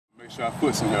Make sure our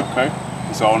foot's in here, okay?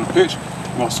 It's all on the pitch.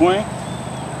 We're gonna swing,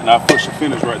 and our foot should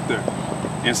finish right there.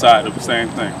 Inside of the same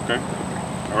thing, okay?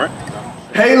 All right?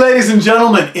 Hey ladies and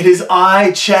gentlemen, it is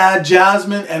I, Chad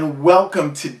Jasmine, and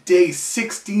welcome to day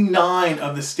 69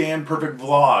 of the Stand Perfect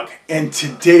vlog. And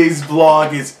today's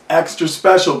vlog is extra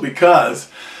special because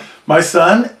my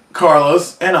son,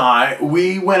 Carlos, and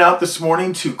we went out this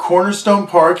morning to Cornerstone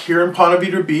Park here in Ponte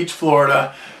Vedra Beach,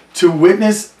 Florida, to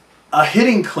witness a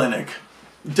hitting clinic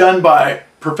done by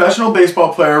professional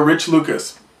baseball player Rich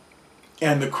Lucas.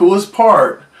 And the coolest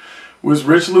part was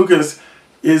Rich Lucas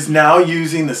is now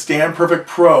using the Stand Perfect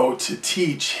Pro to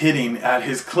teach hitting at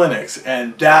his clinics.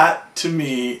 And that, to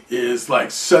me, is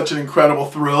like such an incredible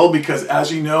thrill because,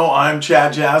 as you know, I'm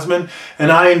Chad Jasmine,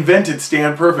 and I invented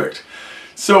Stand Perfect.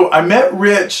 So I met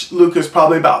Rich Lucas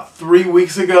probably about 3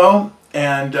 weeks ago,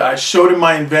 and I showed him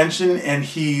my invention, and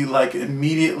he like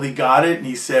immediately got it, and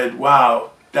he said,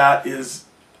 wow,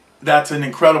 that's an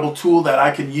incredible tool that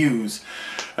I can use.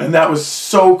 And that was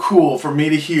so cool for me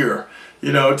to hear,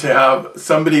 you know, to have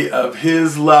somebody of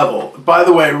his level. By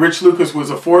the way, Rich Lucas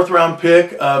was a 4th round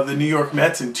pick of the New York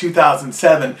Mets in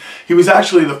 2007. He was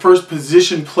actually the first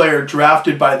position player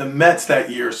drafted by the Mets that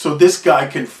year. So this guy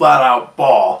can flat out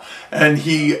ball. And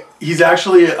he's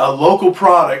actually a local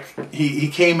product. He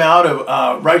came out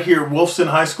of right here, Wolfson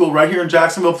High School, right here in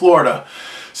Jacksonville, Florida.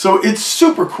 So it's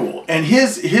super cool, and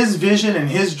his vision and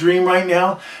his dream right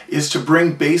now is to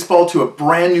bring baseball to a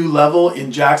brand new level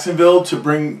in Jacksonville, to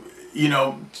bring, you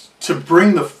know, to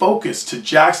bring the focus to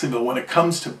Jacksonville when it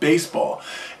comes to baseball.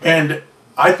 And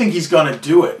I think he's going to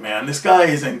do it, man. This guy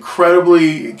is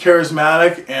incredibly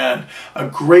charismatic and a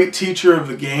great teacher of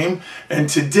the game. And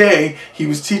today he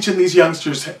was teaching these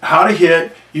youngsters how to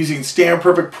hit using Stand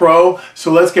Perfect Pro.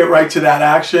 So let's get right to that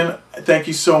action. Thank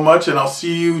you so much, and I'll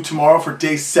see you tomorrow for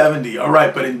day 70. All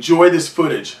right, but enjoy this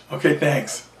footage. Okay,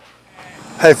 thanks.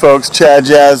 Hey folks, Chad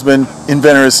Jasmine,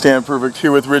 inventor of Stand Perfect,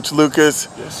 here with Rich Lucas.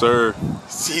 Yes, sir.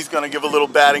 He's going to give a little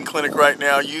batting clinic right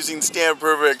now using Stand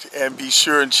Perfect, and be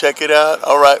sure and check it out.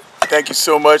 All right, thank you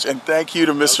so much, and thank you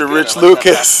to Mr. Rich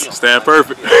Lucas. Stand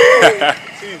Perfect.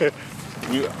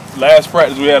 Last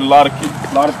practice, we had a lot of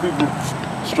people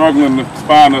struggling to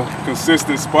find a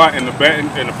consistent spot in the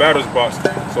batter's box.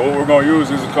 So what we're going to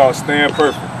use is called Stand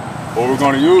Perfect. What we're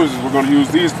going to use is we're going to use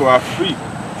these for our feet.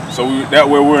 So that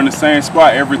way we're in the same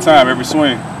spot every time, every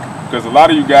swing. Because a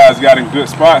lot of you guys got in good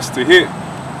spots to hit,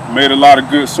 made a lot of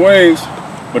good swings,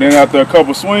 but then after a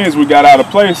couple swings we got out of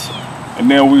place, and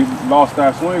then we lost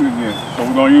our swing again. So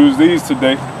we're going to use these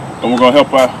today, and we're going to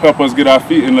help us get our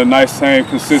feet in a nice, same,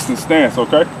 consistent stance,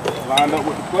 okay? Lined up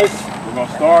with the place, we're going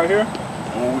to start here,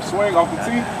 and when we swing off the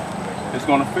tee, it's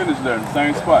going to finish there in the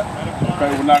same spot.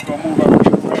 Okay, we're not going to move our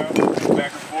feet around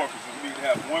back and forth because we need to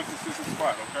have one consistent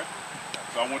spot, okay?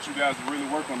 So I want you guys to really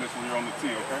work on this when you're on the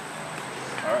tee, okay?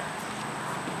 All right.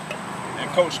 And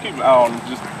coach, keep an eye on them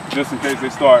just in case they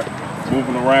start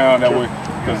moving around that way.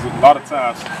 Because a lot of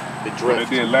times, what they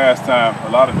did last time,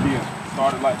 a lot of kids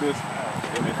started like this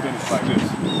and they finished like this.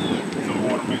 So we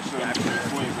want to make sure that they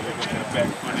swing so they get that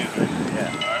back foot in.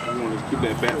 All right. We want to keep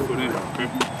that back foot in, okay?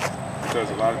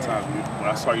 Because a lot of times, when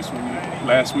I saw you swinging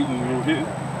last week when we were hitting,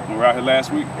 when we were out here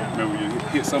last week, remember you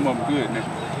hit some of them good. And then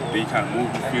you kind of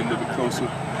moved your feet a little bit closer,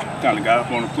 kind of got up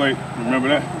on the plate. Remember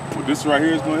that? What this right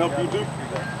here is going to help you do,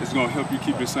 it's going to help you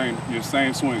keep your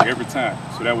same swing every time.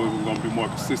 So that way we're going to be more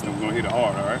consistent. We're going to hit it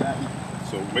hard, all right?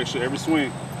 So make sure every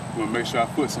swing, we're going to make sure our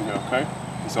foot's in here, okay?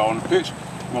 It's all on the pitch.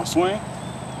 We're going to swing,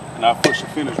 and our foot should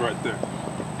finish right there,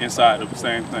 inside of the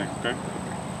same thing, okay?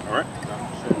 All right?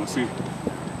 So we'll see.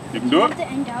 You can do it?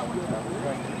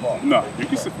 No, you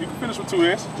can finish with 2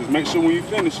 hands. Just make sure when you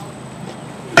finish,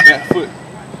 the back foot.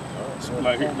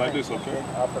 Like here, like this, okay?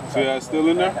 See how it's still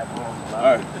in there? All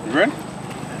right, you ready?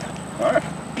 All right,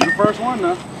 you're the first one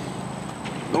now.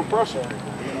 No pressure.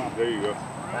 There you go.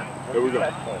 There we go.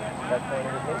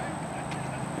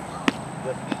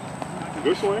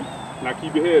 Good swing. Now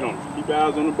keep your head on it. Keep your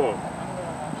eyes on the ball.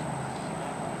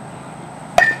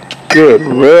 Good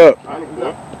rip.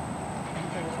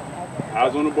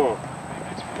 Eyes on the ball.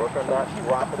 Work on that,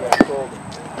 dropping that shoulder.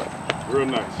 Real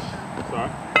nice.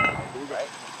 Sorry.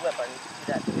 Flip, I need to see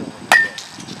that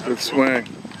too. Good swing.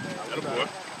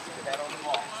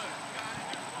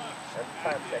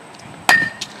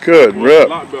 Good rip. A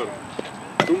lot better.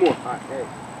 2 more. Hey,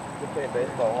 you've been playing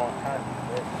baseball a long time.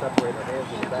 Separate our hands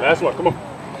in the back. Last one. Come on.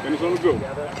 Finish on the go.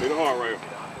 Hit it hard right here.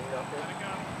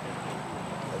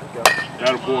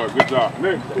 Got a boy. Good job.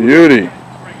 Next. Beauty.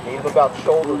 Leave about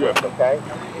shoulder width, okay?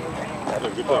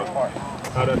 That's good job.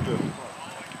 How that feel?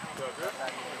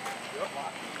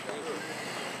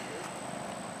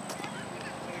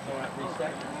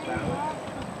 Reset.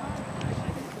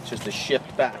 It's just a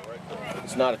shift back.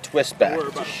 It's not a twist back,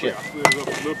 it's a shift.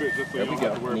 There we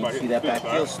go. You need to see that back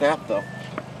heel snap though.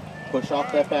 Push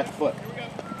off that back foot.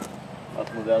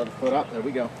 Let's move that other foot up. There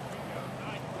we go.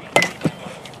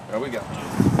 There we go.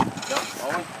 Jump,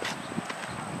 Owen.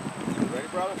 Ready,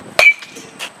 brother?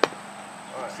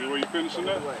 All right. See where you're finishing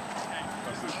that?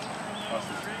 That's it. That's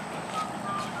it.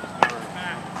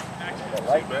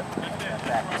 Right.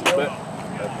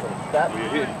 Where you're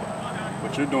hitting.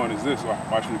 What you're doing is this.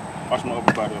 Watch my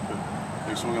upper body up here.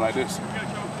 You're swinging like this.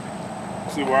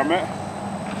 See where I'm at?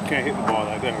 You can't hit the ball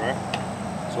like that, right?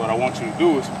 So what I want you to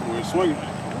do is, when you're swinging,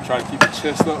 try to keep your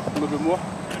chest up a little bit more.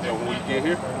 And then when you get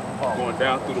here, going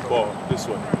down through the ball. This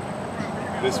way.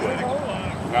 This way.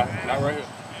 Not right here.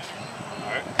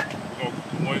 Alright?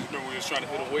 We're just trying to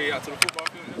hit away out to the football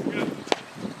field. That's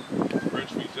good. Bridge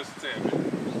feet just a tad bit.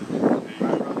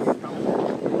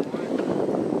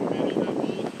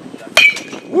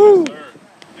 Woo! Yes, sir.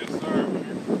 Yes, sir.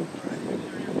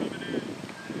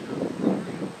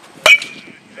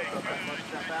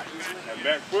 That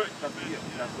back foot.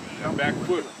 That back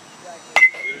foot.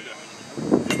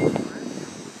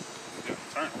 Yeah,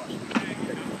 turn. Watch.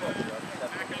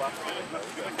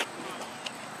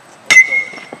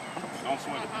 Don't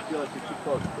swing. I feel like you're too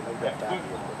close to make that back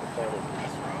foot.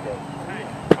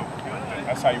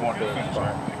 That's how you want to finish. See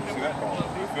that?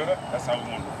 You feel that? That's how we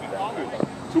want to finish.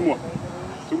 Two more.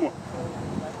 Two more.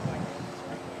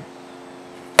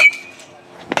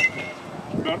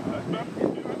 Better. That's better. There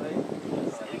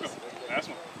we go. Last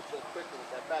one.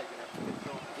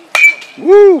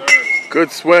 Woo!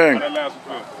 Good swing. That last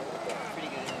one feel?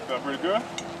 Felt pretty good?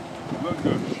 Look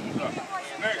good.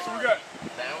 Next, what we got?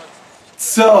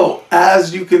 So,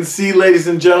 as you can see, ladies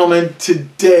and gentlemen,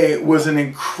 today was an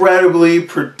incredibly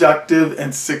productive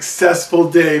and successful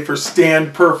day for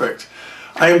Stand Perfect.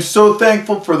 I am so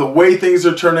thankful for the way things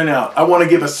are turning out. I want to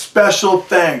give a special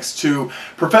thanks to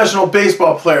professional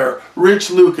baseball player Rich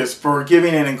Lucas for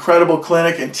giving an incredible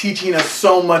clinic and teaching us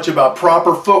so much about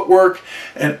proper footwork,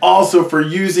 and also for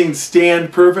using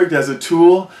Stand Perfect as a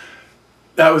tool.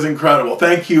 That was incredible.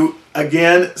 Thank you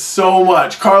again so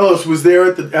much. Carlos was there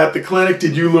at the clinic.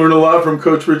 Did you learn a lot from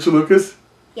Coach Rich Lucas?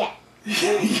 Yeah.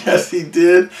 Yes, he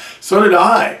did. So did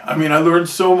I. I mean, I learned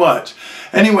so much.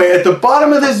 Anyway, at the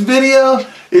bottom of this video,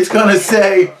 it's going to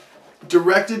say,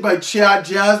 directed by Chad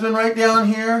Jasmine right down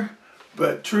here.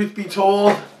 But truth be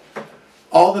told,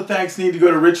 all the thanks need to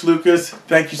go to Rich Lucas.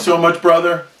 Thank you so much,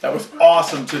 brother. That was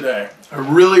awesome today. I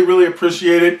really, really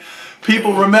appreciate it.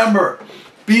 People, remember,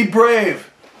 be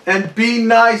brave and be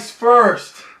nice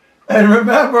first. And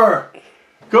remember,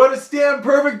 go to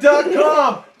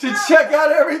standperfect.com to check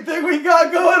out everything we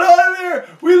got going on there.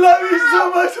 We love you so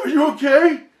much. Are you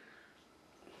okay?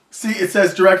 See, it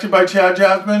says directed by Chad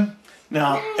Jasmine.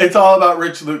 No, it's all about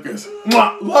Rich Lucas.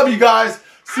 Mwah. Love you guys.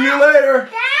 See you later.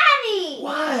 Daddy!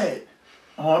 What?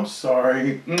 Oh, I'm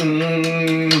sorry.